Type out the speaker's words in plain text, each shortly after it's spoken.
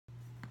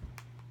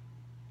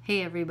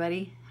Hey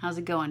everybody, how's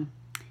it going?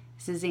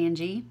 This is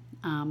Angie,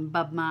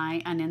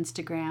 Bubmie on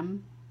Instagram,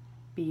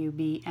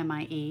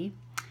 Bubmie.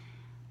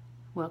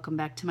 Welcome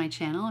back to my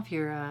channel. If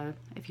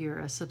you're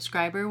a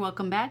subscriber,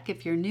 welcome back.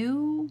 If you're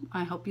new,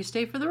 I hope you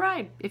stay for the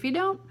ride. If you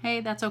don't,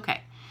 hey, that's okay.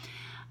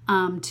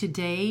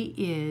 Today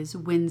is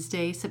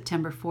Wednesday,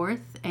 September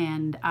 4th,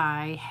 and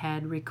I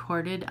had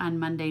recorded on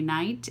Monday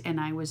night, and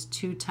I was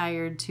too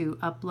tired to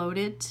upload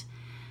it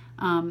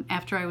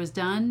after I was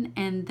done,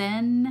 and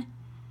then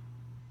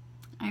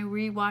I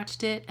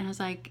rewatched it and I was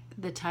like,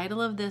 the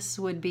title of this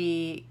would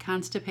be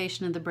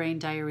Constipation of the Brain,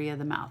 Diarrhea of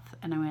the Mouth.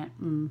 And I went,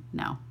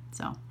 no.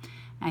 So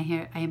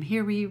I am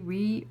here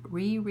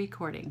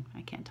re-recording.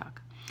 I can't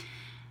talk.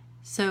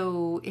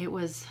 So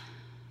it's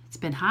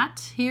been hot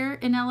here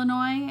in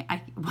Illinois.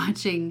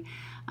 Watching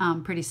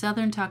Pretty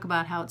Southern talk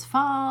about how it's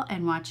fall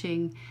and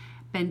watching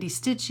Bendy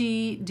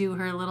Stitchy do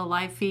her little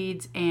live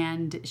feeds.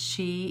 And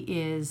she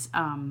is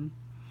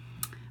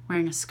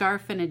wearing a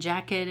scarf and a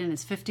jacket, and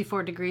it's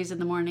 54 degrees in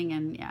the morning,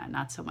 and yeah,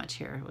 not so much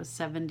here. It was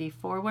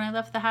 74 when I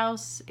left the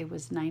house. It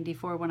was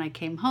 94 when I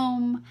came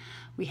home.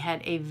 We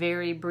had a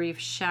very brief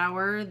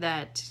shower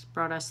that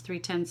brought us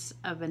 3/10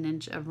 of an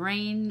inch of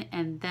rain,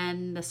 and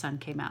then the sun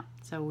came out.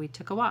 So we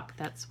took a walk.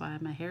 That's why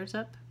my hair's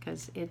up,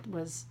 because it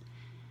was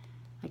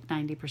like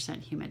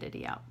 90%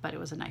 humidity out, but it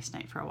was a nice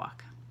night for a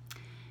walk.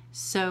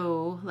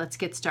 So let's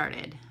get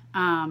started.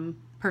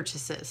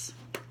 Purchases.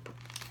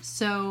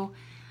 So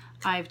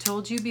I've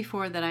told you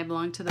before that I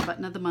belong to the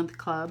Button of the Month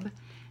Club,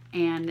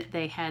 and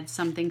they had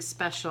something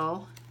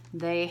special.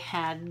 They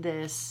had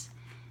this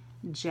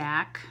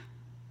Jack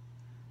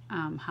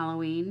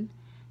Halloween.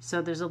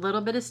 So there's a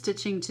little bit of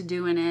stitching to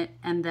do in it,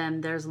 and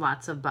then there's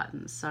lots of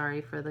buttons.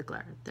 Sorry for the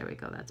glare. There we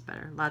go. That's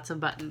better. Lots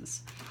of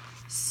buttons.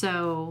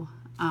 So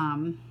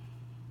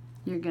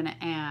you're going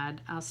to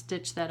add, I'll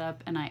stitch that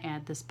up, and I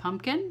add this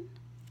pumpkin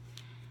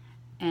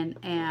and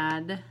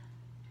add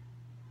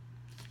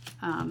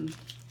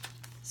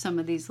some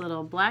of these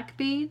little black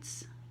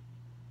beads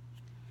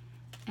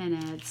and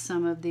add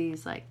some of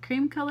these like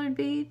cream colored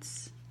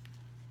beads,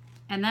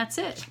 and that's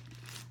it.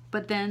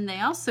 But then they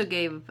also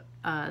gave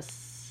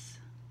us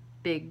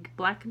big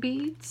black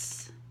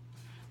beads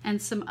and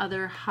some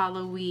other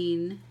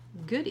Halloween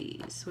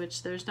goodies,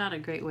 which there's not a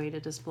great way to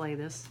display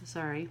this,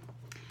 sorry,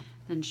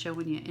 than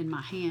showing you in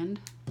my hand.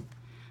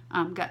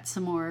 Got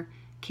some more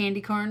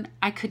candy corn.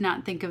 I could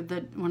not think of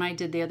when I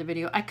did the other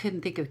video, I couldn't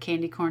think of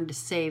candy corn to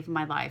save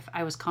my life.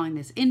 I was calling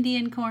this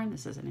Indian corn.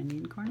 This isn't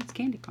Indian corn, it's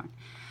candy corn.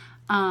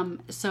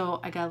 So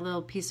I got a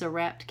little piece of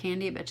wrapped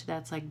candy. I bet you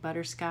that's like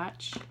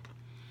butterscotch.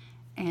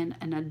 And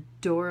an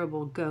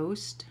adorable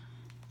ghost.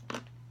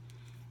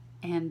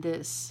 And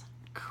this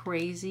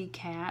crazy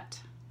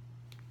cat.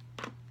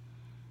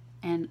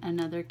 And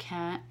another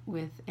cat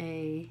with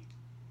a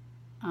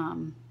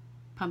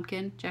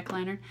pumpkin,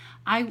 jack-o'-lantern.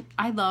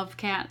 I love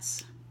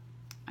cats.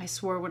 I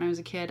swore when I was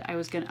a kid I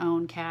was going to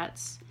own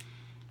cats.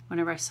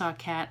 Whenever I saw a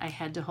cat, I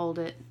had to hold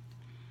it.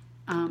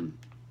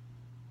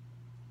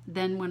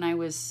 Then when I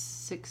was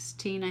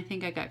 16, I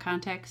think I got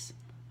contacts.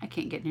 I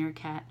can't get near a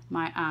cat.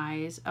 My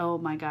eyes, oh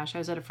my gosh. I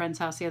was at a friend's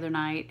house the other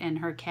night, and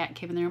her cat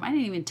came in the room. I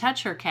didn't even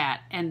touch her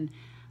cat. And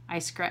I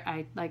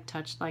like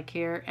touched like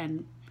here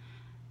and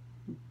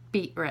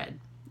beet red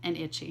and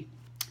itchy.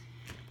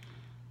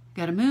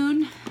 Got a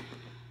moon.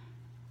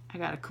 I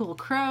got a cool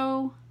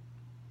crow.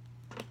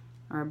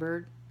 Or a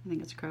bird. I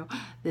think it's a crow.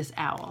 This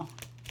owl.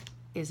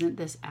 Isn't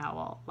this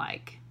owl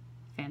like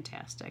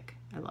fantastic?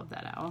 I love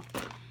that owl.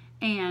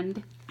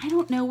 And I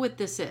don't know what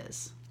this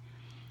is.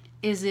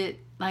 Is it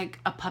like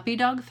a puppy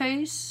dog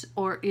face,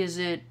 or is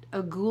it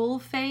a ghoul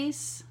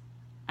face?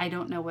 I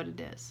don't know what it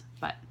is,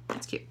 but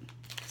it's cute.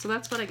 So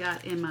that's what I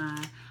got in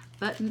my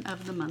Button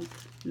of the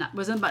Month. No, it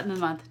wasn't Button of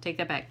the Month. Take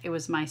that back. It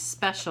was my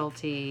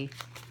specialty,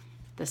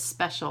 the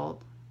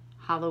special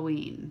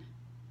Halloween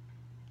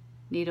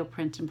needle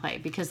print and play,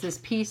 because this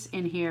piece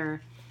in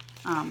here,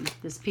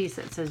 this piece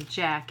that says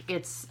Jack,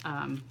 it's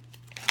a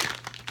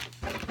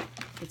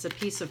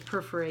piece of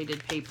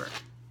perforated paper.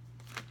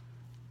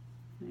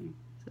 It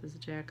says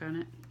Jack on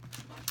it,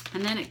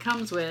 and then it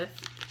comes with,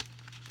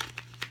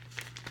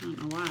 I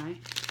don't know why,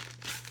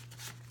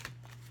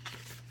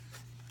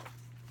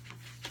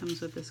 it comes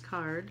with this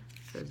card.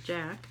 It says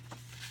Jack,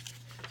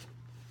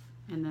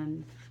 and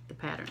then the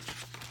pattern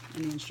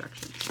and the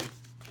instructions.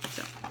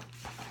 So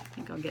I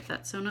think I'll get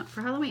that sewn up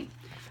for Halloween.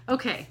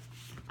 Okay,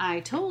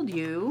 I told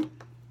you,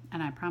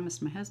 and I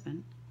promised my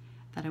husband,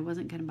 that I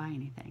wasn't going to buy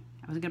anything.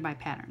 I wasn't going to buy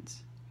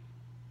patterns.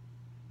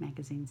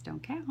 Magazines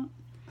don't count.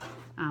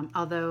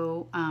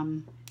 Although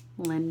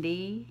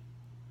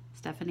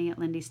Stephanie at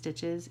Lindy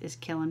Stitches is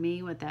killing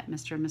me with that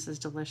Mr. and Mrs.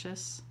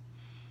 Delicious.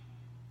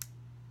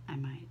 I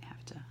might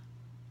have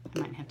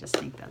to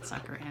sneak that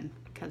sucker in,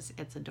 because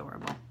it's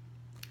adorable.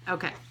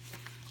 Okay,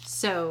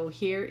 so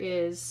here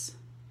is,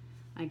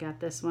 I got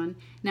this one.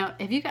 Now,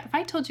 if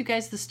I told you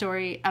guys the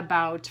story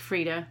about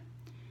Frida,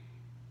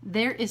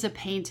 there is a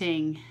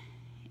painting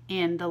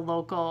in the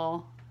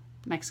local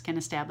Mexican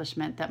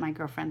establishment that my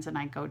girlfriends and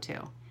I go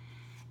to.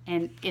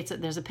 And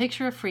there's a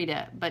picture of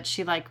Frida, but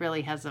she like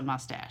really has a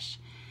mustache.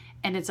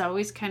 And it's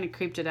always kind of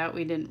creeped it out.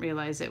 We didn't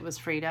realize it was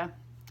Frida.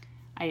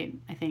 I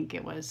think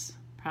it was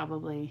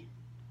probably,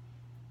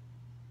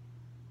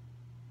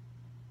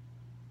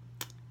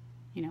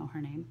 you know,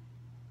 her name.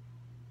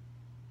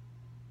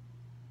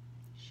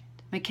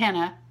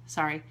 McKenna,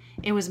 sorry.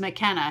 It was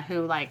McKenna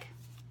who like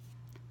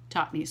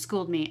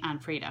schooled me on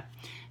Frida.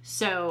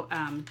 So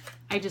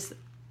I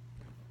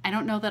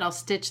don't know that I'll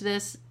stitch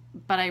this,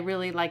 but I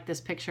really like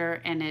this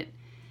picture, and it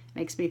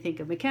makes me think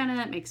of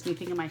McKenna. It makes me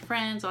think of my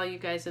friends. All you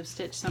guys have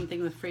stitched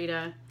something with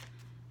Frida.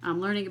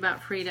 Learning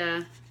about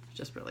Frida,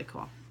 just really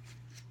cool.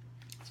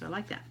 So I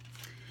like that.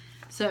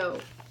 So,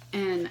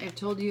 and I've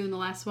told you in the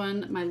last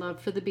one, my love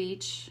for the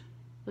beach.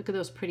 Look at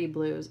those pretty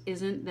blues.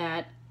 Isn't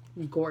that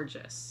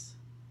gorgeous?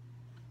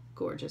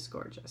 Gorgeous,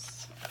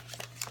 gorgeous.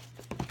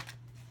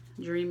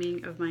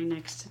 Dreaming of my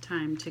next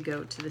time to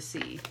go to the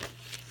sea.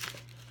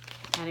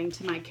 Adding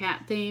to my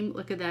cat theme.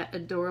 Look at that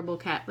adorable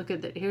cat. Look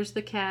at that. Here's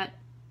the cat.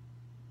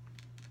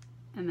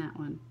 And that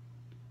one.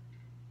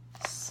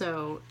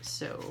 So,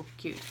 so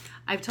cute.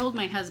 I've told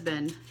my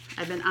husband,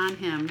 I've been on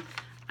him.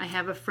 I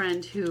have a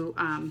friend who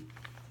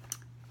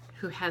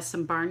has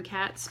some barn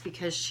cats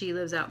because she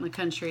lives out in the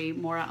country,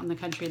 more out in the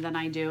country than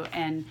I do,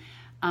 and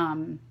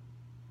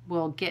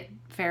will get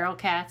feral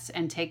cats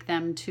and take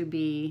them to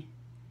be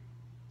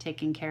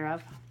taken care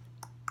of.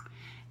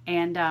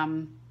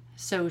 And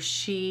so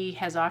she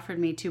has offered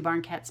me 2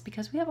 barn cats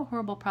because we have a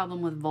horrible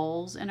problem with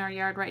voles in our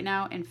yard right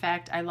now. In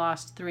fact, I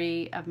lost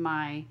 3 of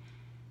my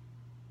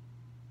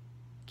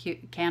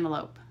cute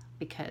cantaloupe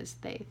because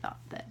they thought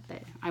that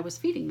I was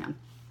feeding them.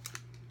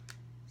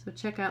 So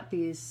check out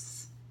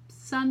these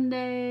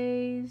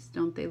sundaes.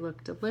 Don't they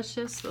look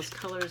delicious? Those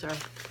colors are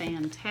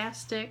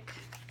fantastic.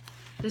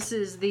 This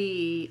is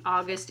the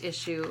August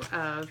issue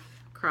of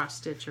Cross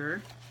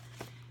Stitcher.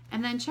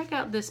 And then check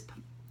out this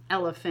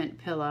elephant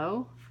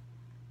pillow.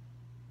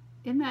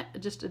 Isn't that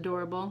just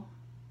adorable?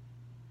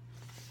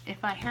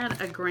 If I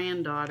had a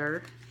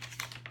granddaughter,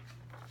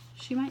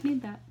 she might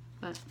need that,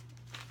 but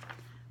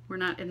we're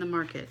not in the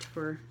market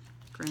for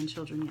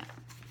grandchildren yet.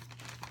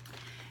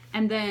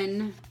 And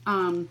then,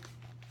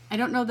 I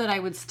don't know that I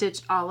would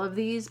stitch all of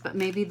these, but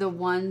maybe the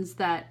ones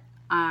that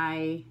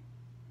I,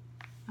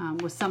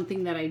 was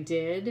something that I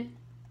did.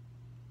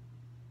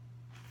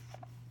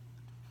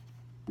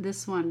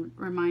 This one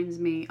reminds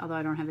me, although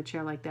I don't have a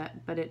chair like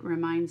that, but it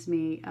reminds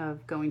me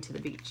of going to the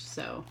beach.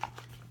 So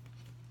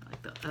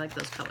I like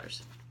those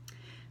colors.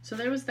 So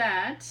there was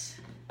that.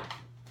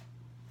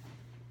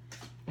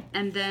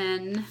 And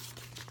then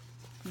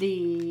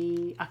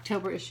the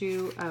October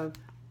issue of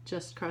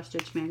Just Cross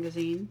Stitch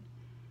magazine.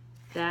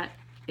 That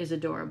is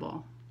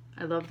adorable.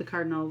 I love the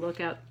cardinal. Look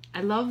out.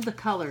 I love the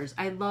colors.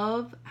 I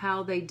love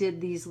how they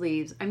did these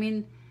leaves. I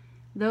mean,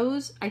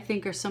 those I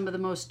think are some of the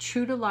most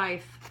true to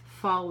life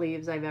fall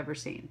leaves I've ever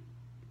seen.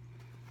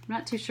 I'm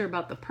not too sure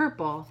about the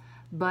purple,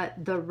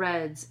 but the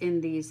reds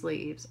in these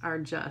leaves are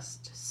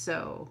just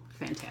so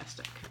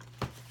fantastic.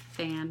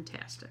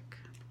 Fantastic.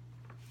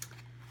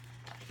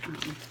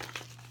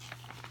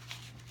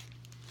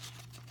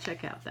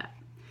 Check out that.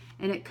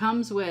 And it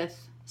comes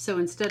with, so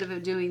instead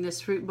of doing this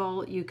fruit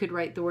bowl, you could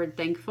write the word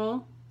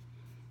thankful.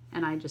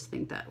 And I just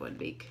think that would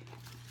make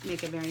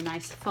a very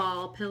nice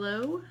fall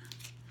pillow.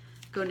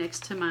 Go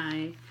next to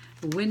my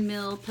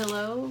windmill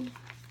pillow,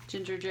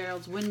 Ginger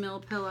Gerald's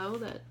windmill pillow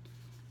that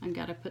I've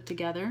got to put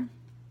together.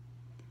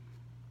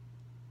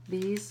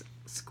 These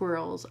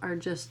squirrels are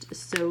just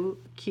so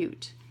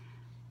cute.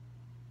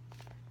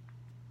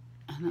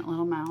 And that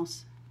little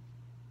mouse.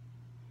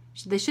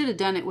 They should have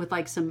done it with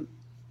like some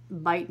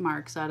bite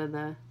marks out of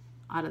the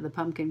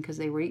pumpkin because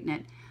they were eating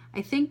it.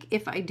 I think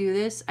if I do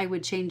this, I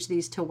would change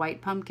these to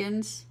white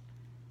pumpkins.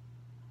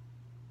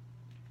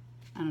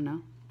 I don't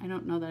know. I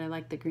don't know that I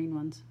like the green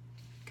ones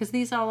because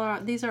these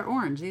are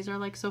orange. These are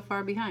like so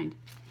far behind.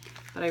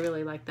 But I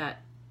really like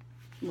that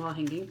wall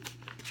hanging.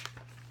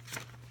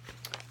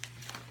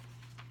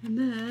 And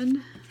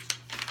then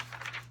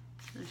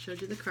I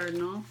showed you the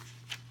cardinal.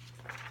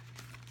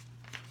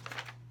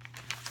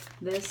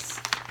 This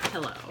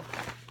pillow.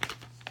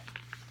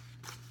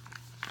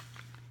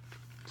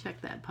 Check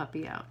that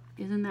puppy out.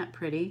 Isn't that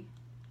pretty?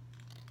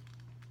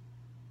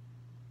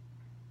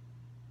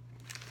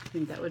 I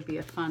think that would be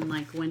a fun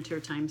like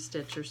wintertime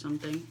stitch or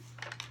something.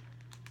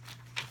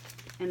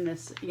 And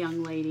this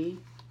young lady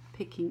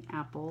picking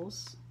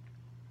apples.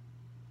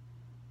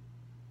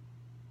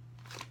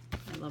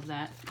 I love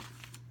that.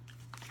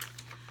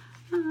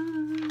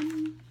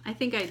 I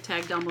think I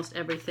tagged almost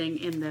everything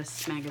in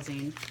this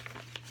magazine.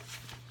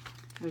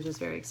 I was just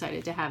very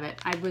excited to have it.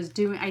 I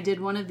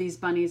did one of these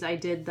bunnies. I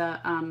did the,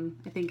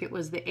 I think it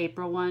was the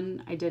April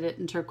one. I did it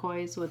in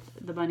turquoise with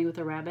the bunny with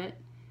a rabbit.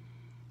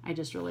 I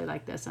just really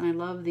like this. And I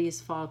love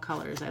these fall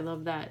colors. I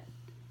love that,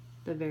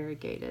 the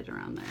variegated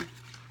around there.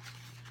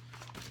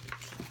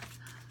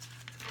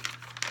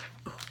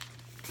 Oh,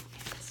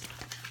 yes.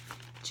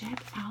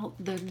 Check out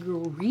the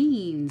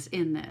greens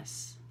in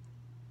this.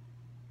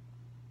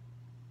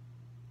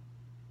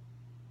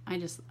 I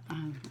just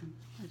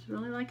just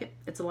really like it.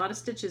 It's a lot of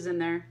stitches in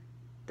there.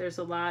 There's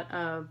a lot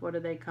of, what are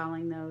they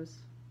calling those?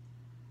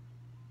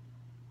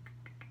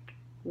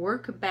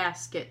 Work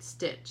basket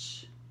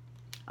stitch.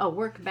 Oh,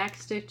 work back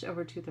stitch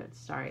over 2 threads.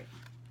 Sorry.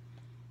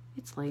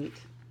 It's late.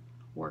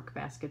 Work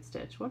basket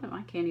stitch. What am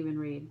I can't even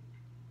read.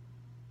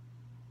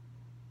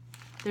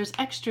 There's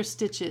extra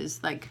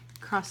stitches, like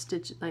cross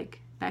stitch, like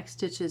back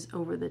stitches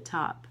over the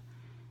top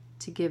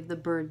to give the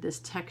bird this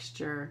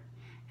texture.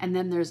 And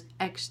then there's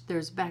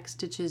back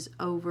stitches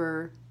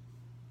over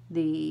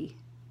the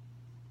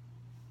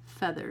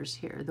feathers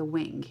here, the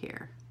wing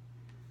here.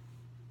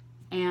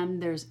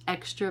 And there's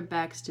extra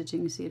back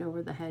stitching, see it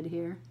over the head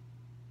here.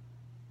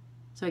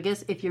 So I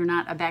guess if you're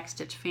not a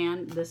backstitch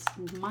fan, this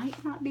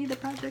might not be the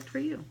project for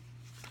you.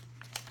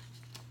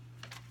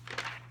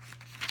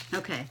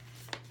 Okay,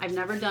 I've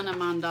never done a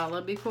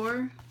mandala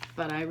before,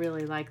 but I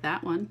really like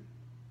that one.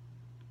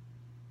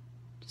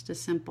 Just a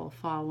simple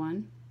fall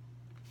one,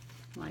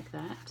 like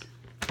that.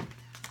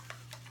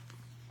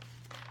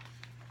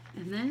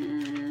 And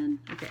then,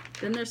 okay,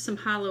 then there's some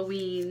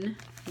Halloween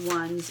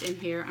ones in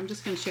here. I'm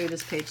just going to show you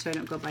this page so I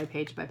don't go by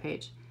page by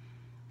page.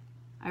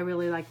 I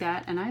really like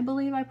that, and I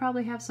believe I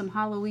probably have some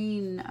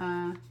Halloween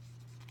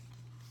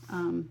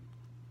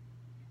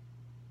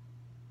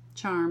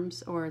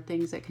charms or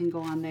things that can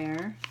go on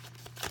there.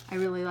 I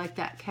really like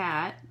that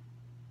cat.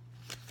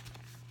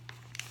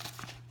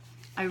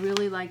 I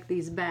really like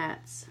these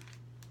bats.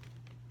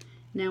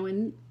 Now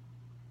in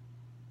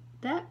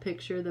that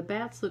picture, the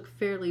bats look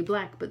fairly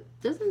black, but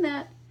doesn't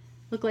that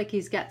look like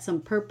he's got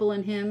some purple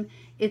in him?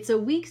 It's a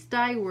Weeks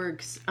Dye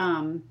Works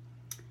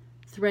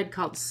thread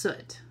called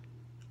Soot.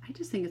 I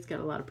just think it's got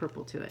a lot of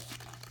purple to it.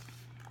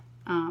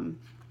 I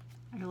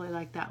really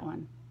like that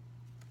one.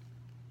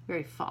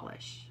 Very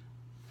fallish.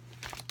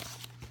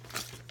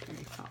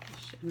 Very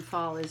fallish. And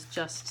fall is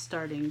just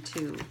starting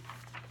to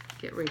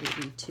get ready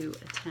to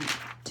attempt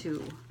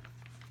to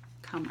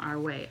come our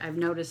way. I've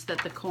noticed that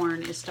the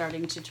corn is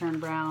starting to turn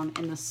brown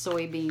and the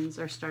soybeans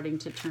are starting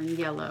to turn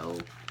yellow.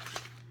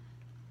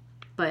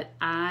 But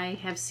I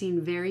have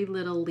seen very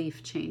little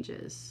leaf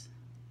changes.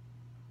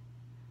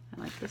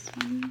 I like this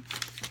one.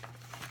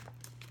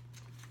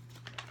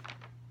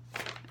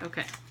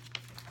 Okay.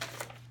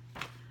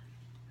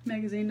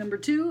 Magazine number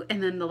 2,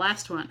 and then the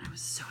last one. I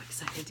was so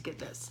excited to get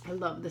this. I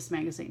love this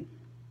magazine.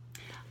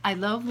 I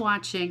love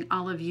watching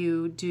all of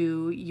you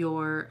do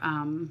your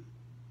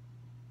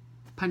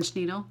punch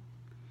needle.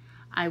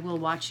 I will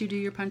watch you do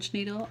your punch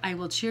needle. I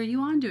will cheer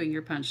you on doing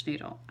your punch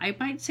needle. I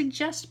might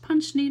suggest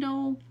punch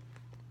needle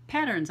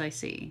patterns I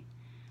see.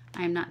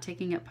 I am not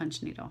taking up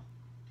punch needle.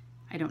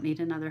 I don't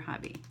need another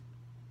hobby.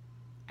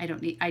 I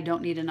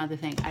don't need another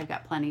thing. I've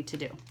got plenty to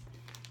do.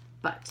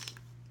 But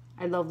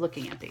I love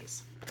looking at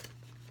these.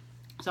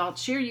 So I'll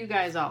cheer you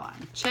guys all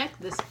on. Check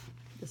this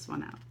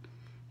one out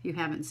if you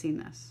haven't seen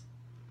this.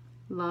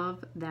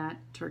 Love that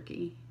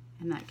turkey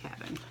and that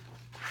cabin.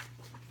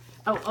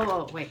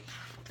 Oh, wait,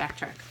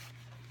 backtrack.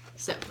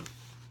 So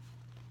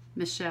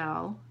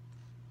Michelle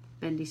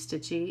Bendy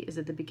Stitchy is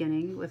at the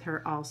beginning with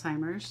her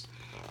Alzheimer's.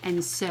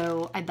 And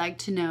so I'd like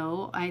to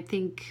know, I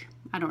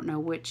don't know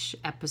which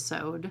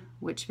episode,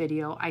 which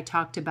video, I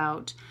talked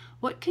about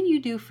what can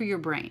you do for your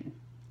brain?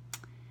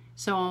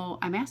 So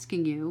I'm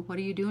asking you, what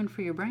are you doing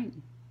for your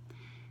brain?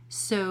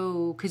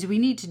 So, because we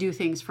need to do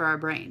things for our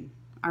brain.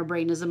 Our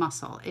brain is a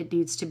muscle. It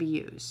needs to be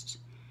used.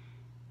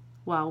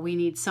 Well, we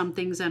need some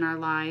things in our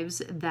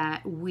lives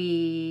that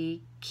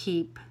we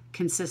keep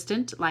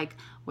consistent, like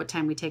what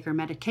time we take our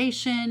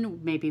medication,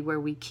 maybe where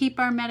we keep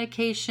our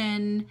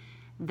medication.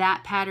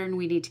 That pattern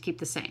we need to keep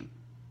the same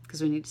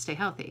because we need to stay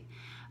healthy.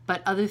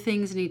 But other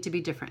things need to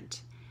be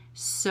different.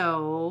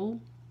 So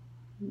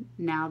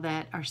now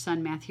that our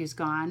son Matthew's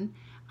gone,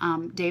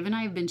 Dave and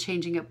I have been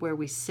changing up where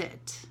we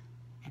sit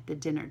at the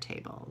dinner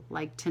table.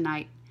 Like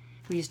tonight,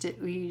 we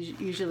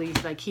usually,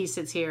 like, he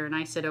sits here and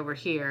I sit over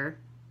here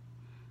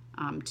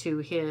to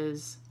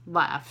his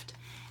left.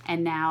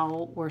 And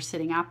now we're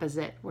sitting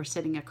opposite. We're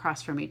sitting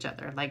across from each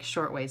other, like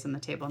short ways on the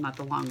table, not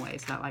the long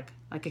ways, not like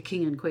a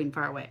king and queen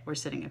far away. We're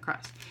sitting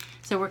across.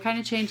 So we're kind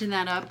of changing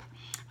that up.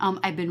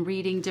 I've been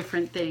reading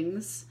different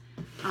things.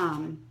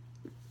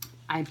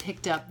 I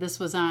picked up, this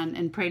was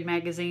in Parade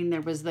Magazine,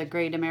 there was the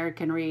Great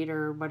American Read,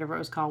 or whatever it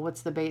was called,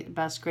 what's the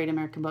best Great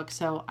American book?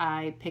 So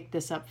I picked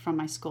this up from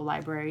my school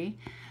library,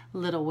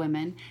 Little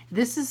Women.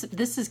 This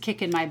is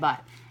kicking my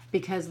butt,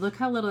 because look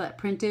how little that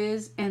print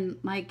is, and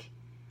like,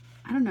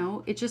 I don't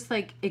know, it just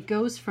like, it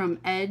goes from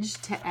edge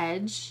to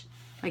edge,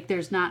 like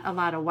there's not a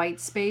lot of white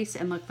space,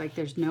 and look, like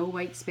there's no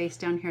white space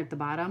down here at the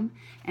bottom,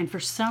 and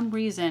for some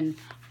reason,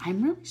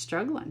 I'm really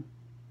struggling,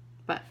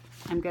 but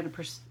I'm going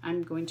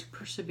to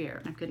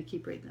persevere. I'm going to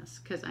keep reading this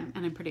because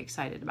I'm pretty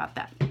excited about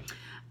that.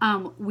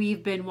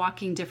 We've been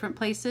walking different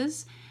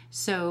places.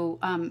 So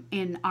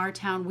in our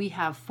town, we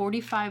have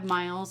 45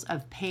 miles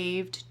of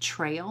paved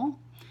trail.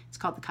 It's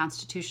called the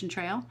Constitution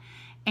Trail.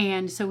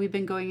 And so we've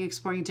been going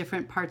exploring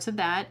different parts of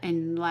that.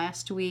 And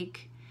last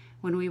week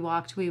when we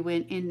walked, we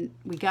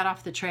got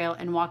off the trail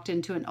and walked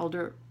into an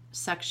older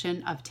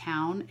section of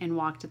town and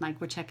walked and like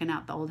we're checking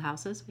out the old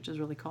houses, which is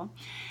really cool.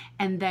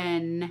 And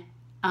then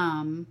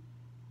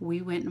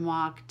we went and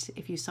walked,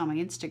 if you saw my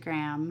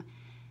Instagram,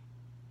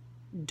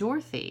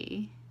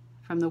 Dorothy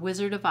from The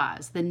Wizard of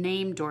Oz, the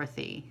name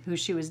Dorothy, who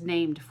she was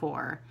named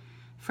for.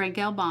 Frank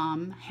L.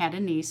 Baum had a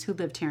niece who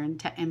lived here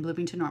in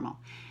Bloomington Normal,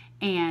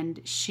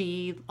 and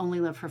she only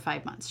lived for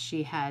 5 months.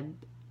 She had,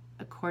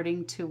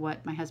 according to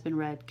what my husband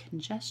read,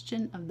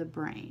 congestion of the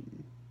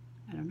brain.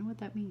 I don't know what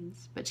that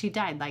means, but she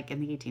died like in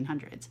the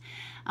 1800s.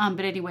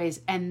 But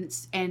anyways, and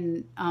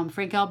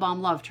Frank L.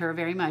 Baum loved her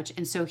very much,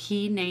 and so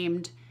he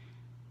named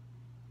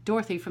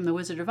Dorothy from The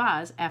Wizard of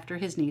Oz after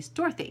his niece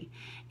Dorothy.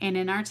 And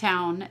in our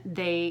town,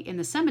 in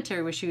the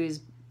cemetery where she's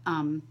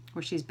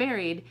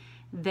buried,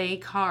 they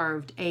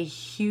carved a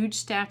huge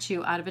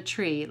statue out of a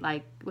tree,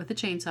 like with a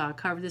chainsaw,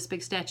 carved this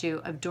big statue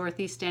of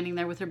Dorothy standing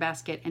there with her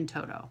basket and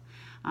Toto.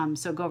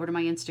 So go over to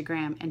my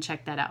Instagram and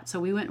check that out. So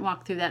we went and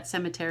walked through that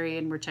cemetery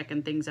and we're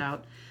checking things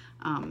out.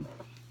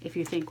 If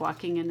you think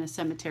walking in a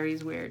cemetery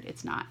is weird,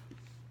 it's not.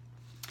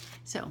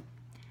 So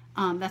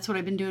that's what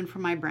I've been doing for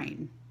my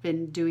brain.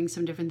 Been doing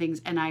some different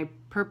things, and I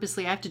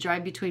have to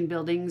drive between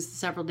buildings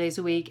several days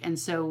a week, and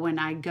so when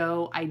I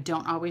go, I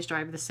don't always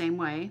drive the same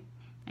way.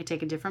 I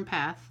take a different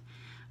path.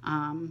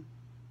 Don't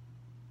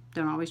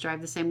always drive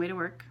the same way to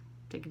work.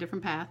 Take a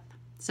different path.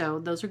 So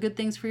those are good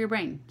things for your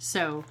brain.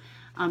 So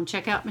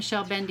check out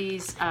Michelle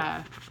Bendy's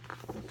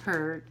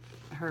her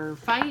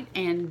fight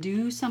and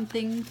do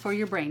something for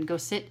your brain. Go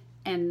sit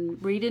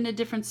and read in a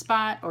different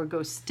spot, or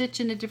go stitch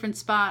in a different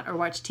spot, or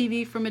watch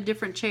TV from a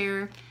different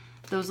chair.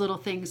 Those little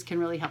things can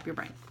really help your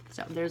brain.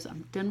 So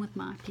I'm done with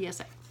my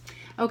PSA.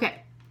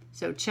 Okay,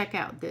 so check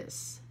out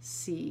this.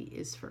 C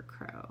is for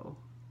crow.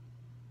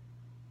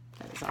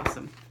 That is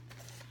awesome.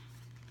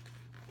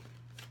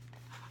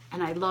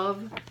 And I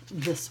love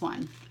this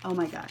one. Oh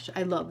my gosh,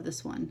 I love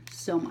this one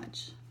so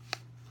much.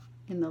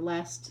 In the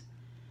last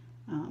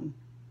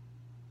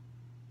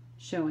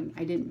showing,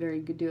 I didn't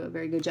do a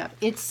very good job.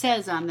 It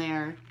says on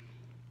there,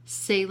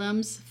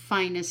 Salem's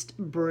Finest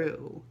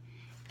Brew.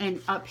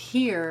 And up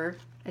here,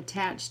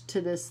 attached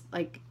to this,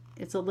 like,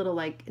 it's a little,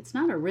 like, it's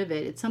not a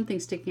rivet, it's something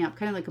sticking up,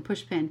 kind of like a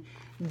push pin.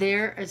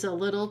 There is a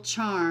little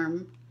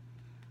charm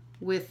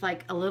with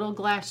like a little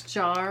glass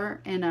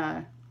jar and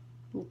a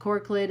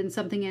cork lid and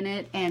something in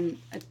it, and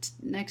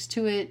next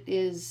to it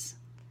is,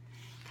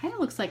 kind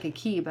of looks like a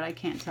key, but I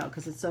can't tell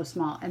because it's so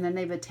small. And then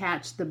they've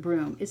attached the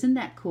broom. Isn't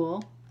that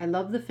cool? I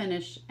love the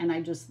finish, and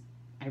I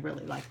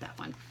really like that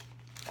one.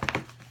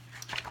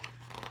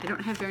 I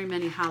don't have very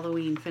many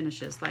Halloween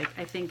finishes. Like,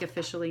 I think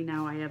officially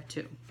now I have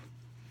 2.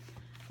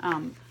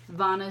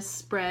 Vanna's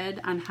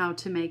spread on how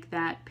to make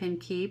that pin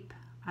keep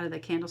out of the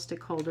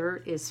candlestick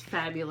holder is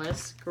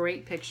fabulous.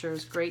 Great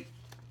pictures, great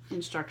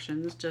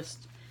instructions,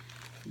 just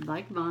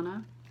like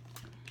Vanna.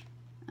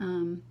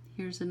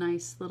 Here's a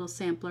nice little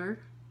sampler.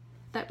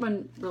 That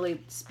one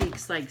really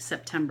speaks like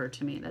September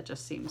to me. That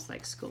just seems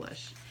like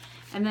schoolish.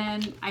 And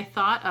then I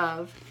thought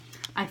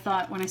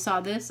when I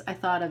saw this, I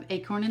thought of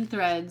Acorn and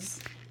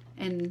Threads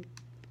and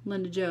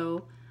Linda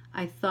Jo.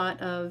 I thought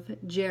of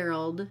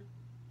Gerald,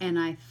 and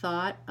I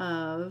thought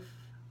of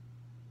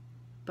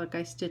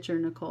Buckeye Stitcher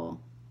Nicole.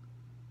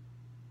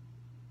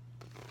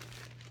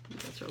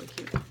 That's really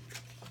cute.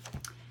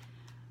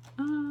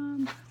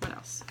 What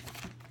else?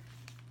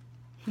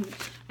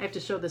 I have to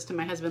show this to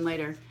my husband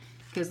later,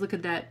 because look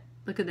at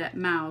that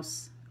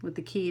mouse with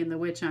the key and the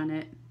witch on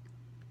it.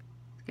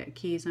 It's got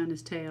keys on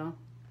his tail.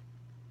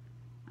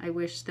 I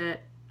wish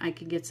that I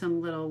could get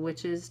some little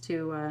witches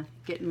to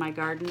get in my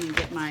garden and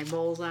get my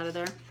bowls out of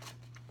there.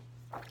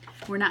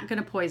 We're not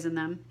going to poison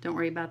them. Don't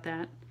worry about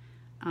that.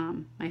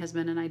 My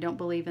husband and I don't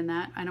believe in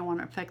that. I don't want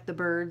to affect the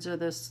birds or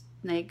the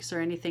snakes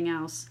or anything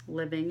else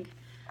living.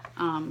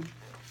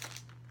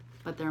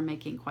 But they're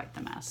making quite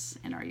the mess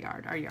in our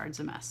yard. Our yard's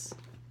a mess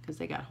because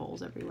they got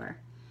holes everywhere.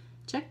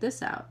 Check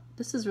this out.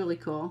 This is really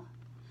cool.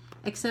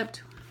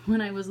 Except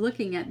when I was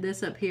looking at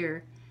this up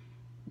here,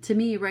 to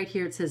me right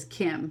here it says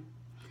Kim.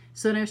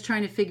 So then I was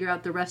trying to figure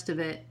out the rest of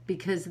it,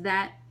 because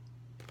that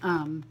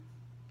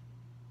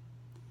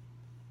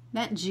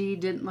G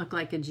didn't look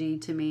like a G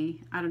to me.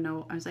 I don't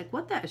know. I was like,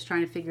 what that? I was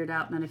trying to figure it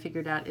out, and then I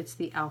figured out it's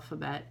the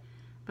alphabet.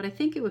 But I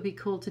think it would be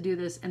cool to do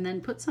this and then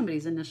put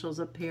somebody's initials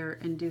up here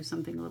and do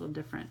something a little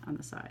different on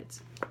the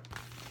sides.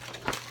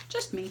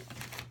 Just me.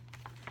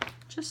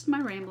 Just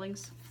my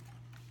ramblings.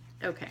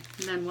 Okay,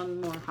 and then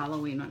one more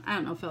Halloween one. I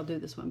don't know if I'll do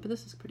this one, but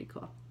this is pretty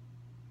cool.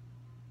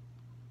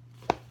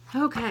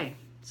 Okay.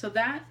 So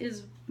that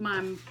is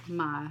my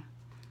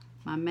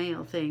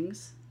mail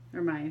things,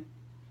 or my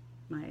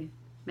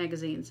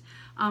magazines.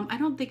 I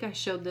don't think I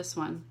showed this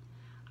one.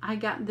 I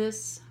got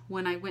this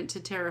when I went to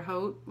Terre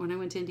Haute, when I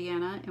went to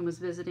Indiana and was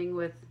visiting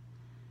with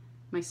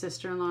my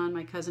sister-in-law and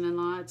my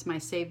cousin-in-law. It's my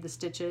Save the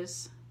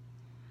Stitches.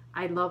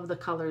 I love the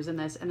colors in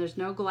this, and there's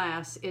no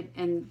glass.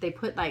 And they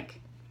put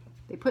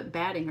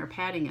batting or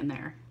padding in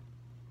there.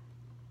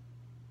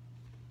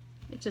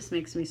 It just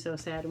makes me so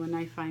sad when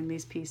I find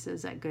these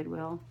pieces at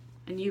Goodwill.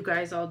 And you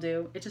guys all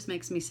do. It just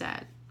makes me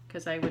sad,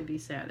 because I would be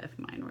sad if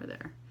mine were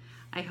there.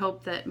 I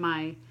hope that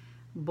my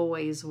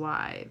boys'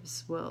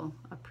 wives will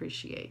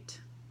appreciate.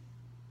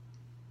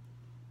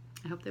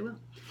 I hope they will.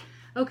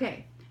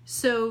 Okay,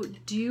 so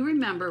do you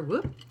remember,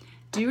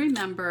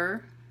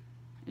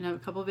 in a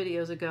couple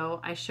videos ago,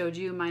 I showed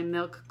you my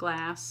milk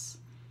glass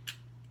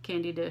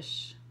candy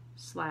dish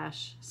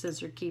 /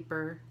 scissor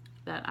keeper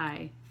that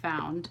I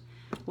found?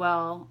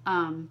 Well,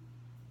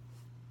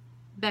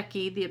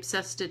 Becky, the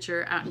obsessed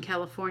stitcher out in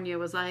California,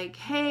 was like,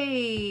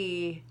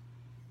 hey,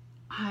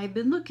 I've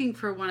been looking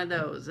for one of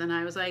those. And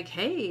I was like,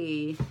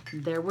 hey,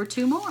 there were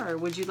 2 more.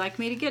 Would you like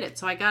me to get it?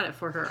 So I got it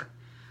for her.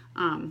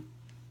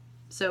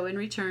 So in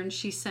return,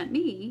 she sent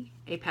me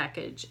a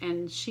package,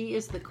 and she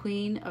is the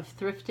queen of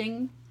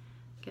thrifting.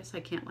 I guess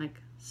I can't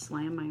like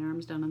slam my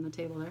arms down on the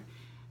table there.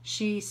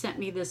 She sent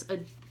me this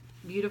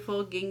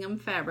beautiful gingham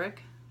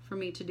fabric for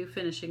me to do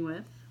finishing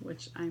with,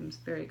 which I'm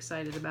very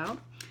excited about.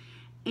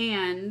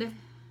 And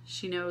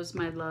she knows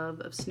my love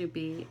of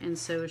Snoopy, and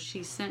so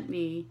she sent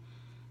me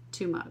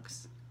 2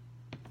 mugs.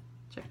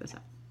 Check this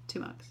out,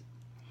 2 mugs.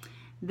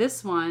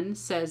 This one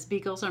says,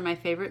 Beagles are my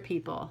favorite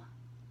people.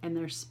 And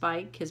there's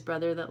Spike, his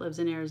brother that lives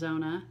in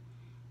Arizona,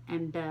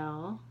 and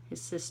Belle, his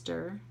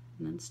sister,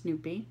 and then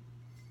Snoopy.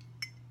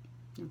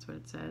 That's what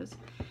it says.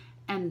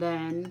 And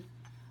then,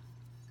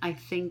 I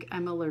think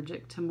I'm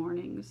allergic to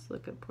mornings.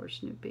 Look at poor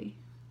Snoopy.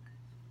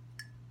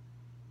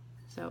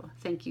 So,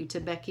 thank you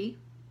to Becky.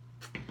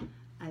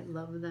 I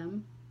love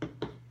them.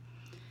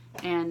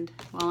 And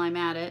while I'm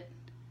at it,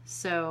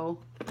 so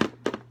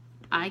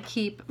I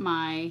keep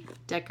my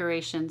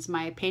decorations,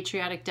 my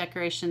patriotic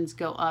decorations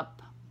go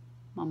up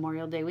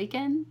Memorial Day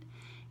weekend,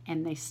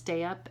 and they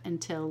stay up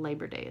until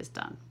Labor Day is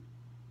done.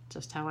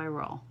 Just how I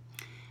roll.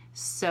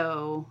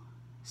 So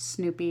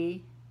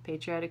Snoopy,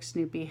 patriotic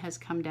Snoopy, has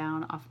come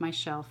down off my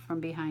shelf from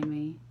behind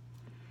me,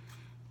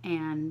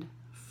 and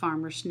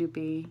Farmer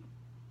Snoopy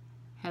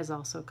has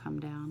also come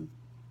down.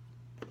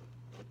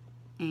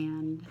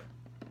 And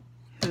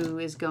who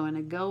is going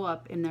to go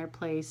up in their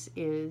place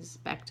is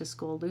Back to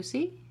School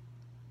Lucy,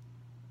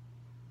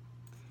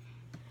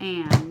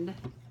 and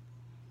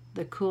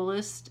the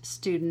coolest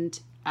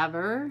student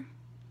ever,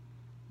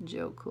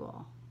 Joe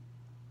Cool.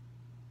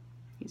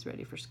 He's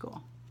ready for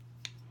school.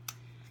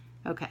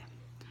 Okay,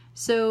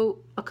 so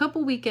a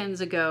couple weekends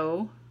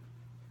ago,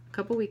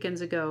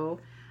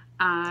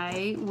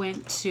 I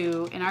went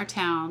to, in our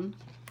town,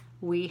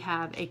 we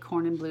have a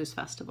corn and blues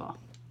festival.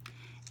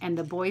 And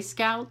the Boy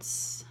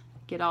Scouts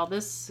get all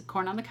this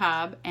corn on the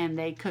cob, and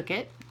they cook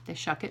it. They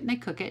shuck it and they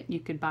cook it.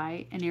 You could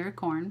buy an ear of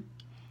corn.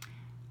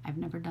 I've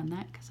never done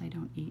that because I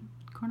don't eat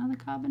corn on the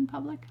cob in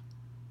public.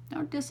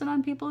 Don't diss it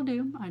on people who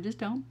do. I just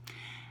don't.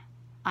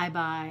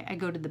 I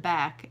go to the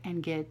back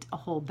and get a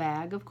whole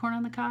bag of corn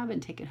on the cob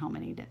and take it home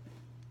and eat it.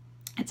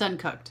 It's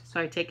uncooked,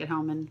 so I take it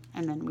home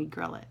and then we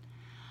grill it.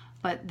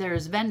 But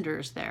there's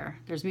vendors there.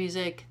 There's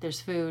music, there's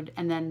food,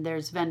 and then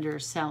there's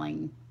vendors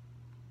selling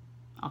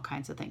all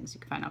kinds of things. You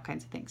can find all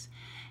kinds of things.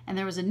 And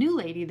there was a new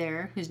lady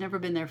there who's never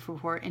been there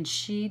before, and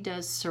she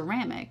does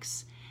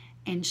ceramics,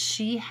 and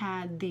she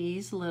had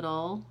these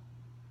little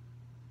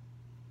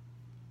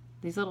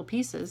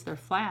pieces. They're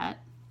flat.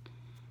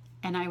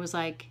 And I was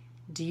like,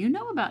 do you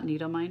know about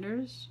needle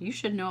minders? You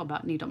should know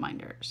about needle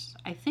minders.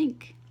 I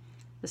think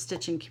the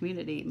stitching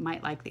community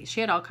might like these. She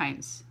had all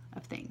kinds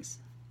of things.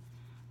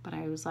 But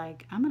I was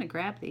like, I'm going to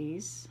grab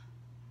these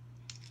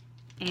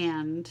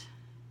and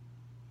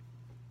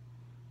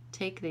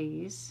take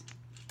these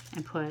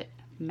and put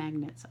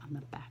magnets on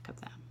the back of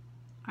them.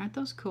 Aren't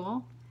those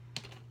cool?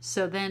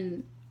 So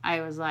then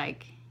I was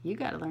like, you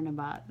got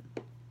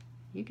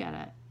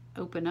to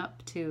open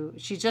up to,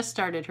 she just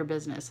started her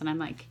business, and I'm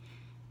like,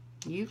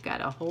 you've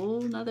got a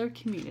whole nother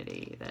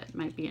community that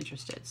might be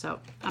interested. So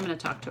I'm going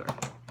to talk to her.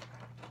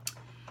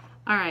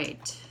 All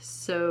right.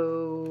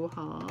 So,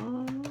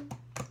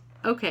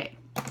 okay.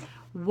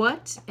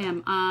 What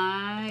am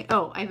I?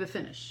 Oh, I have a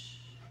finish.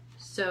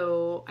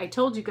 So I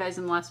told you guys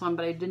in the last one,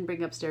 but I didn't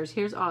bring upstairs.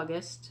 Here's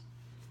August.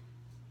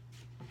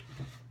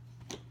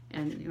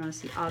 And you want to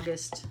see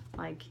August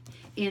like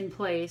in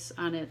place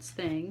on its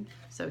thing.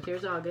 So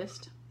here's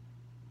August.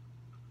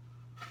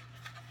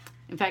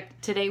 In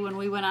fact, today when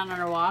we went on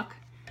our walk,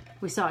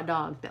 we saw a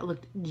dog that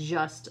looked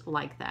just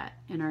like that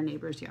in our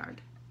neighbor's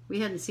yard. We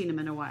hadn't seen him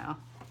in a while,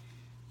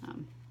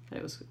 but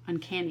it was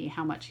uncanny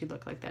how much he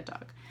looked like that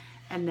dog.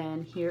 And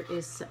then here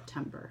is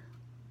September.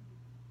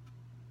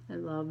 I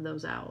love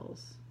those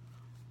owls.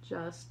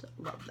 Just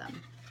love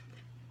them.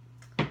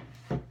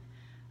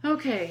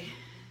 Okay,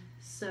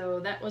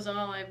 so that was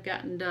all I've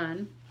gotten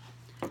done.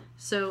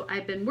 So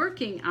I've been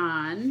working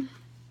on,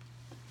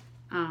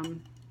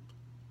 I'm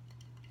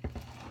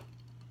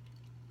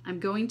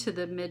going to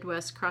the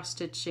Midwest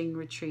cross-stitching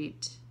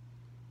retreat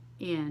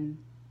in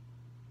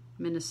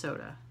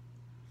Minnesota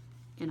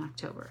in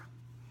October.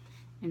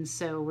 And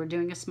so we're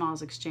doing a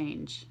smalls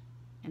exchange,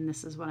 and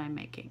this is what I'm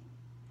making.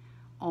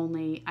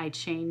 Only I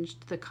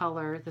changed the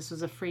color. This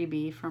was a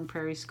freebie from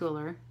Prairie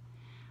Schooler.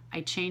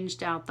 I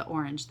changed out the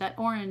orange. That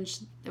orange,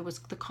 it was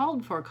the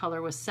called for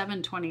color was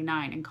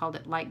 $7.29 and called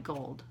it light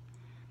gold.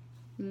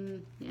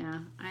 Yeah,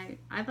 I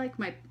like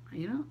my,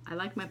 I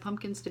like my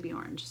pumpkins to be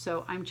orange,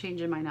 so I'm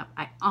changing mine up.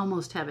 I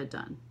almost have it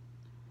done.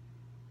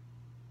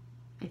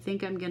 I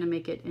think I'm gonna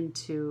make it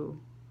into,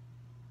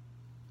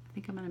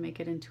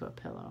 a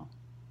pillow.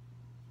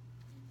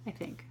 I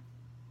think.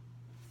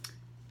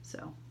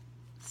 So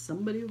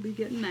somebody will be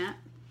getting that.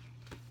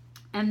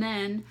 And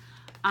then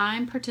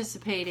I'm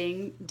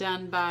participating,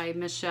 done by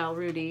Michelle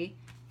Rudy,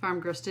 Farm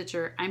Grow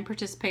Stitcher. I'm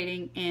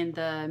participating in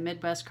the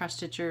Midwest Cross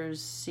Stitchers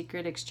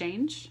Secret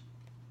Exchange.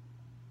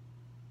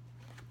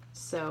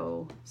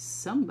 So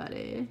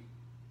somebody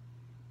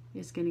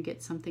is going to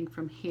get something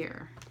from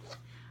here.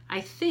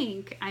 I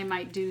think I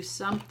might do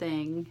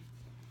something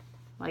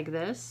like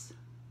this.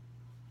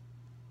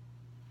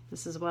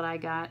 This is what I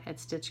got at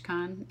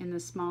StitchCon in the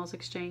Smalls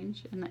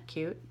Exchange. Isn't that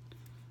cute?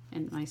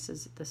 And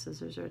the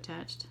scissors are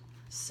attached.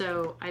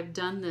 So I've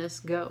done this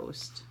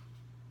ghost.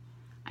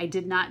 I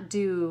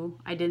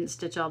didn't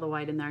stitch all the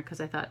white in there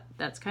because I thought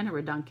that's kind of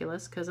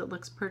redunculous because it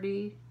looks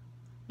pretty.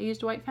 I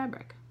used white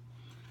fabric.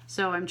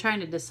 So I'm trying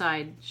to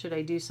decide, should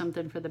I do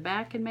something for the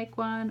back and make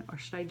one, or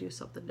should I do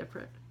something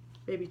different?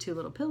 Maybe 2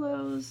 little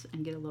pillows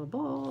and get a little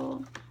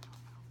bowl.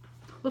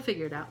 We'll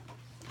figure it out.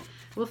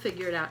 We'll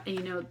figure it out.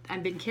 And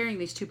I've been carrying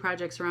these 2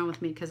 projects around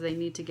with me because they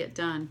need to get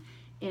done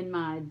in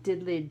my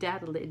Diddly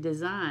Daddly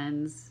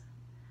Designs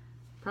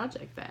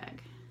project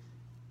bag.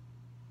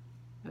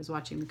 I was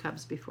watching the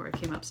Cubs before I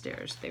came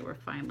upstairs. They were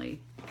finally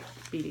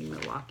beating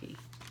Milwaukee.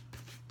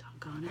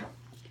 Doggone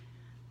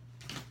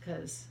it.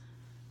 Because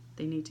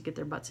they need to get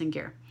their butts in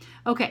gear.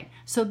 Okay,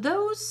 so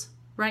those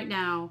right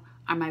now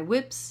are my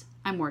whips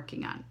I'm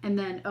working on. And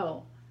then,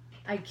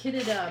 I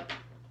kitted up.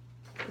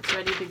 It's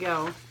ready to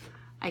go.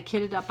 I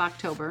kitted up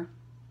October.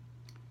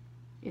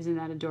 Isn't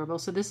that adorable?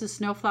 So this is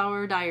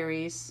Snowflower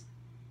Diaries.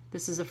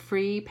 This is a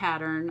free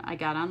pattern I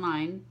got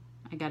online.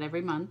 I got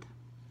every month.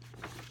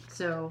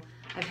 So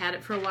I've had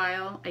it for a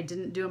while. I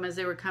didn't do them as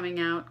they were coming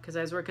out because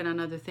I was working on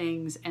other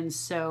things. And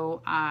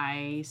so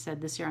I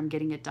said this year I'm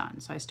getting it done.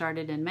 So I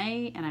started in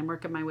May and I'm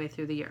working my way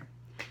through the year.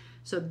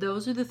 So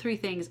those are the 3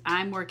 things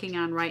I'm working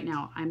on right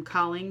now. I'm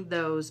calling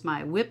those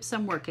my whips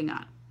I'm working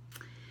on.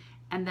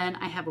 And then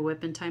I have a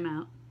whip in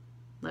timeout.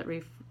 Let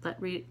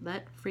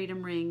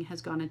Freedom Ring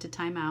has gone into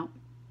timeout.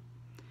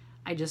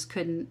 I just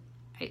couldn't,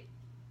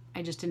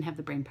 I just didn't have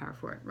the brain power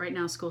for it. Right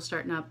now, school's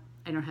starting up.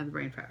 I don't have the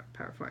brain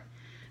power for it.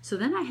 So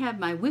then I have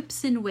my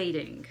whips in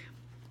waiting.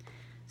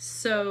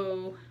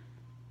 So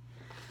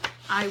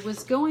I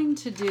was going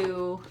to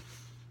do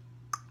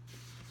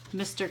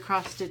Mr.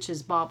 Cross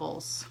Stitch's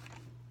Baubles.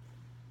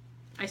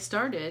 I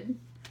started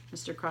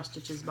Mr. Cross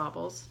Stitch's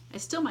Baubles. I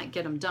still might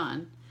get them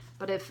done,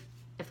 but if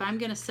I'm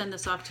going to send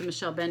this off to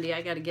Michelle Bendy,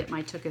 I got to get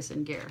my Tookus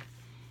in gear.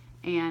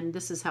 And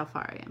this is how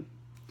far I am.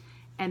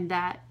 And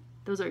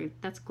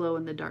that's glow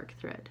in the dark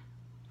thread.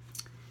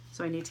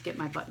 So I need to get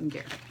my button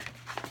gear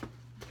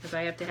because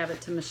I have to have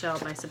it to Michelle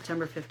by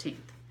September 15th.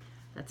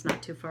 That's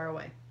not too far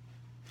away.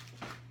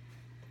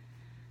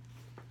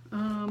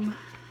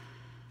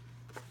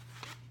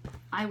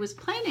 I was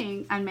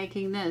planning on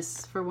making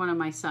this for one of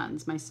my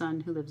sons, my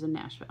son who lives in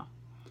Nashville.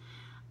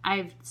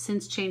 I've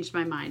since changed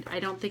my mind. I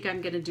don't think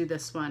I'm going to do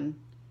this one.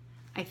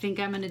 I think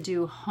I'm going to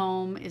do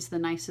home is the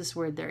nicest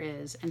word there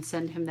is and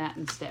send him that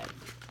instead.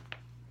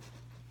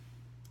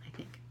 I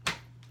think.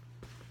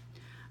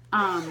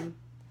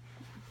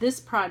 This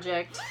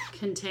project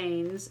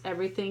contains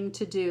everything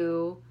to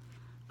do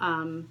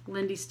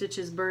Lindy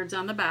Stitch's Birds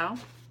on the Bow.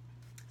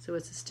 So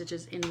it's the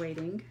Stitches in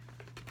Waiting.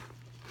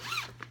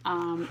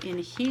 In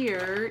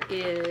here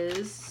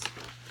is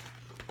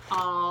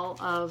all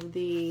of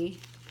the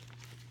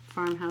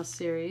Farmhouse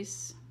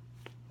series.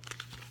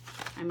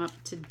 I'm up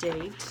to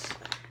date.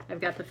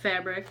 I've got the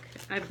fabric.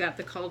 I've got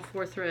the called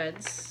for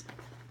threads.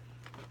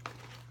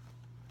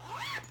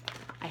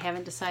 I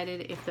haven't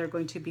decided if they're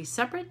going to be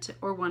separate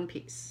or one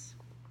piece.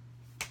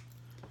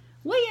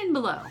 Weigh in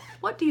below.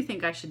 What do you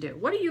think I should do?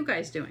 What are you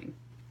guys doing?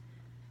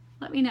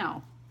 Let me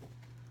know.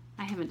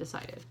 I haven't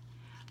decided.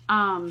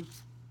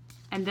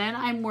 And then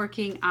I'm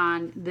working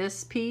on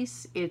this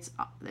piece. It's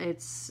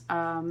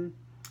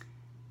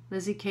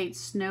Lizzie Kate's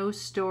Snow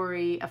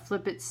Story, a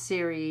Flip It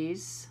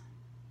series.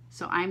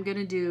 So I'm going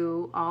to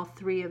do all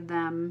 3 of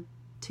them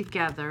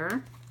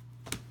together.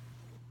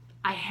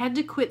 I had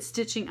to quit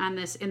stitching on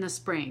this in the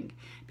spring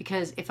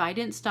because if I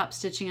didn't stop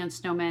stitching on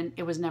snowmen,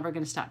 it was never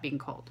going to stop being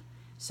cold.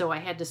 So I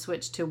had to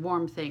switch to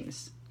warm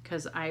things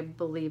because I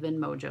believe in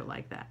mojo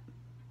like that.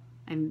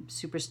 I'm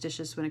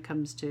superstitious when it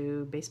comes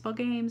to baseball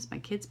games, my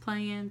kids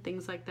playing,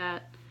 things like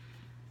that.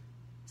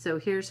 So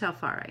here's how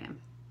far I am.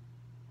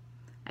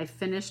 I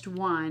finished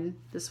one.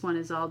 This one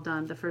is all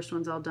done. The first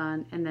one's all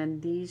done. And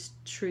then these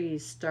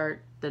trees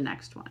start the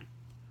next one.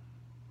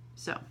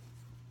 So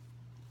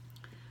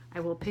I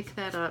will pick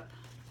that up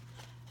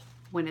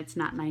when it's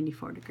not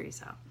 94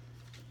 degrees out,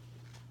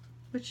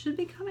 which should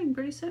be coming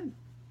pretty soon.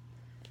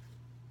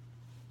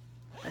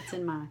 That's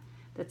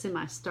in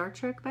my Star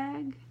Trek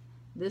bag.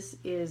 This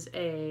is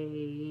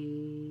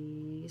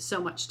a So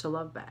Much to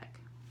Love bag.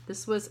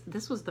 This was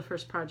the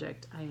first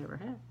project I ever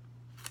had.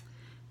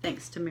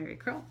 Thanks to Mary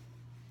Crow.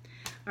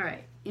 All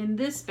right, in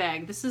this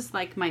bag, this is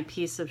like my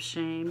piece of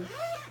shame.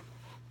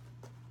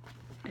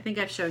 I think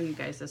I've shown you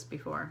guys this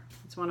before.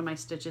 It's one of my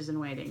stitches in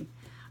waiting.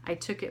 I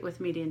took it with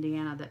me to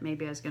Indiana that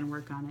maybe I was going to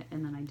work on it,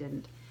 and then I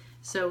didn't.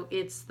 So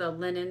it's the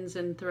linens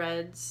and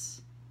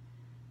threads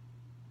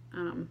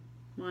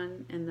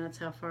one, and that's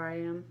how far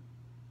I am.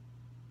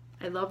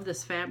 I love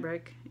this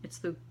fabric. It's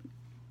the,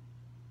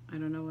 I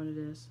don't know what it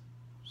is.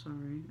 Sorry,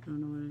 I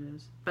don't know what it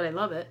is. But I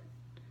love it.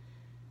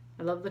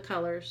 I love the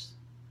colors.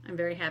 I'm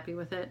very happy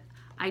with it.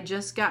 I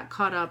just got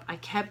caught up. I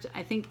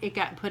think it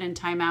got put in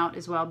timeout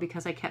as well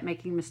because I kept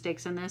making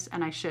mistakes in this,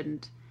 and I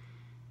shouldn't,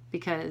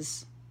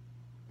 because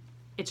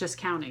it's just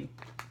counting.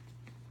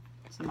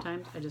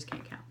 Sometimes I just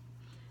can't count.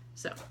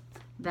 So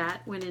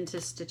that went into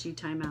stitchy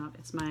timeout.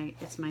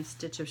 It's my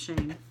stitch of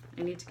shame.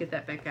 I need to get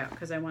that back out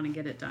because I want to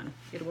get it done.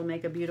 It will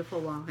make a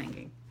beautiful wall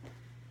hanging.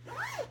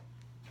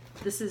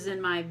 This is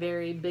in my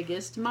very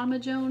biggest Mama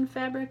Joan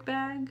fabric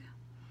bag.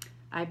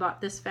 I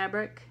bought this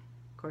fabric.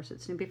 Of course,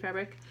 it's Snoopy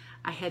fabric.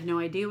 I had no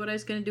idea what I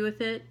was going to do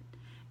with it.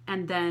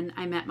 And then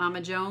I met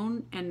Mama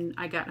Joan, and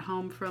I got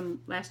home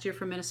from last year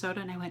from Minnesota,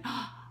 and I went,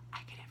 oh, I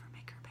could ever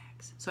make her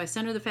bags. So I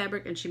sent her the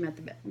fabric, and she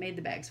made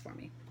the bags for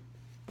me.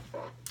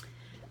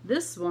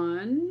 This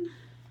one,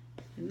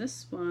 and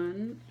this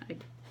one, I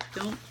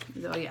don't,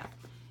 oh yeah,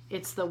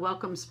 it's the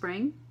Welcome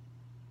Spring.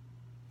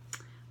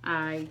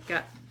 I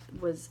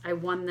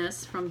won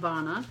this from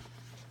Vonna,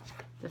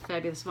 the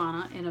fabulous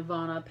Vonna, in a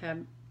Vonna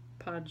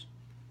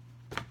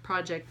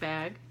project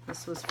bag.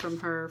 This was from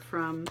her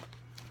from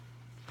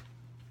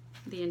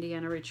the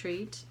Indiana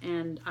retreat,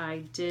 and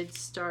I did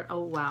start,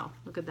 oh wow,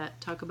 look at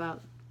that, talk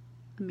about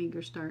a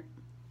meager start,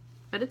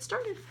 but it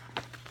started.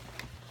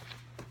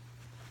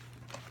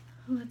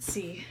 Let's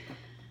see.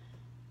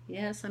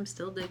 Yes, I'm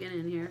still digging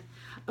in here.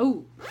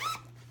 Oh,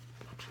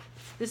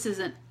 this is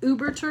an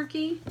Uber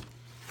turkey.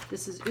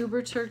 This is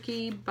Uber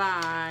turkey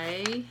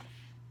by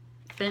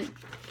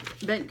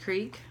Bent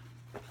Creek.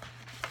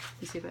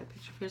 You see that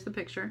picture? Here's the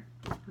picture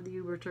of the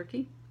Uber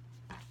turkey.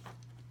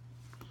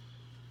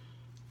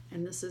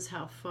 And this is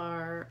how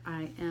far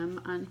I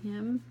am on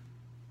him.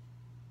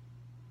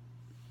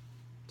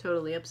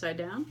 Totally upside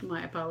down.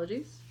 My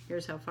apologies.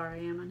 Here's how far I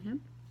am on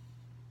him.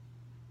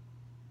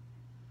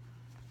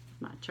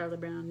 My Charlie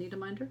Brown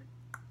needleminder.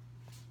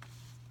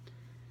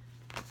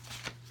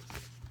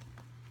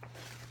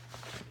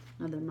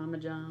 Another Mama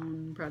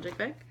Joan project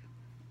bag.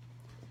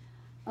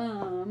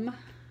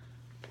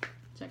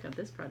 Check out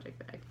this project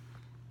bag.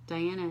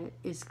 Diana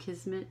is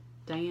Kismet.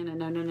 Diana,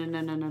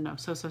 no.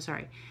 So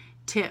sorry.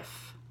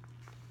 Tiff.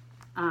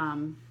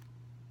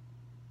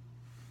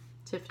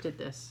 Tiff did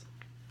this.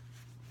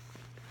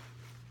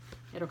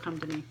 It'll come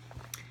to me.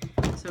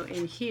 So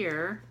in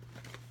here,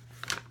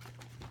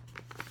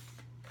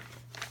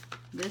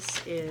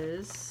 this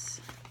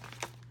is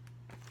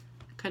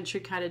Country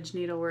Cottage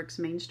Needleworks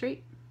Main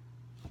Street.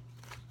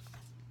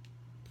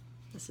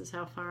 This is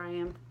how far I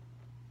am.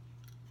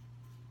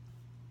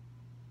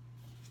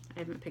 I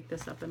haven't picked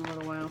this up in a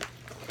little while.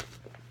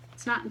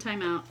 It's not in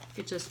timeout.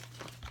 It's just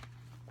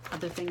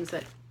other things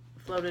that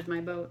floated my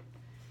boat.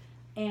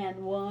 And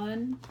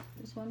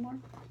just one more?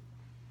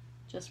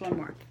 Just one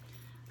more.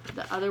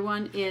 The other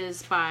one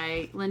is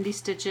by Lindy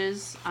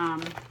Stitches,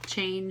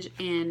 Change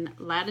in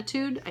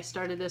Latitude. I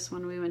started this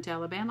when we went to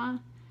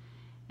Alabama,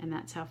 and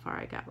that's how far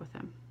I got with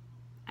him.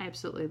 I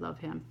absolutely love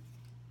him.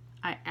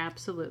 I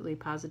absolutely,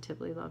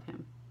 positively love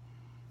him.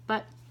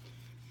 But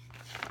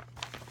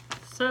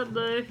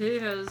sadly, he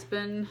has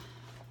been,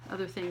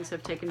 other things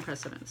have taken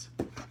precedence.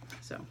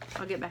 So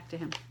I'll get back to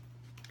him.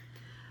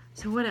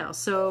 So what else?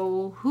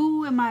 So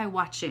who am I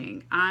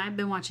watching? I've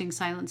been watching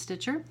Silent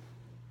Stitcher.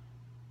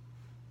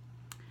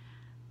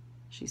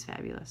 She's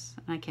fabulous,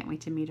 and I can't wait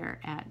to meet her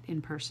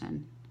in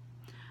person.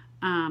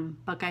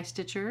 Buckeye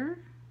Stitcher,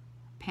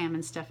 Pam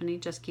and Stephanie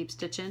just keep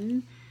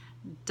stitching.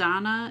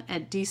 Donna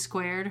at D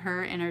Squared,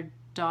 her and her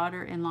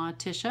daughter-in-law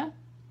Tisha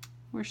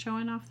were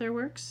showing off their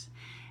works,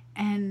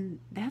 and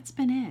that's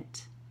been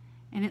it.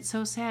 And it's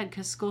so sad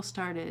because school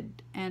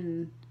started,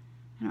 and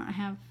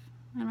I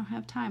don't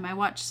have time. I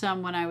watched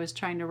some when I was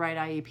trying to write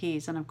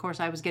IEPs, and of course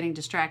I was getting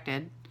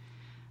distracted.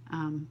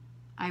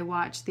 I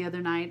watched the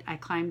other night. I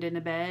climbed into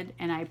bed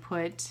and I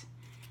put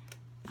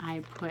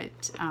my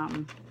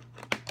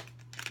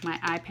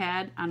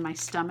iPad on my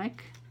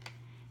stomach,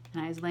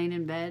 and I was laying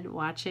in bed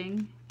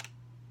watching,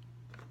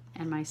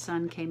 and my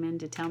son came in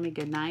to tell me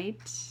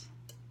goodnight.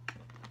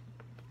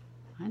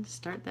 I had to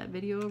start that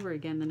video over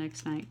again the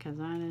next night because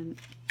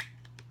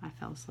I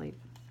fell asleep.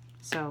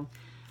 So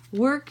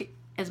work,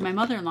 as my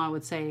mother-in-law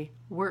would say,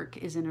 work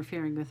is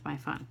interfering with my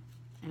fun,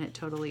 and it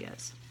totally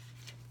is.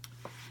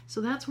 So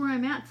that's where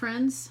I'm at,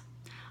 friends.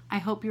 I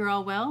hope you're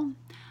all well.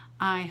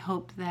 I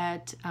hope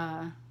that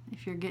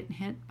if you're getting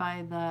hit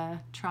by the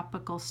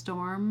tropical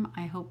storm,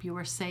 I hope you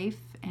are safe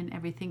and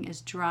everything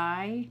is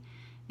dry.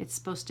 It's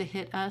supposed to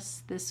hit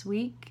us this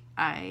week.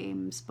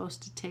 I'm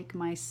supposed to take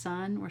my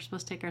son. We're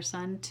supposed to take our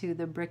son to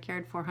the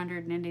Brickyard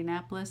 400 in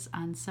Indianapolis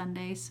on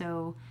Sunday.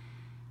 So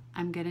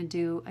I'm going to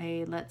do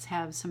a let's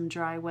have some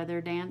dry weather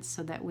dance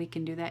so that we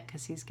can do that,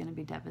 because he's going to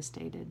be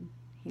devastated.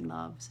 He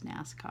loves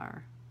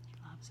NASCAR.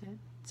 He loves it.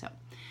 So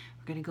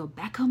we're going to go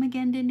back home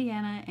again to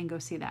Indiana and go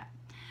see that.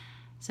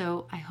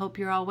 So I hope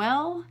you're all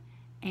well,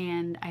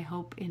 and I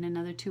hope in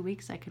another 2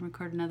 weeks I can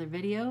record another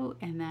video,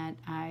 and that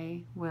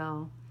I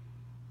will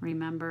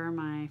remember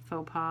my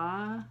faux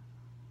pas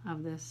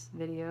of this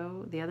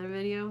video, the other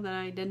video that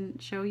I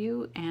didn't show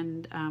you,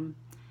 and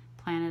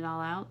plan it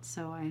all out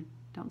so I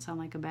don't sound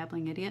like a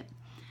babbling idiot.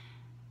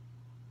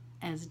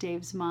 As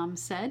Dave's mom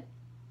said,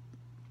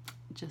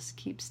 just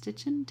keep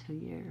stitching till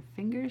your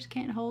fingers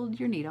can't hold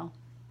your needle.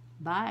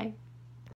 Bye.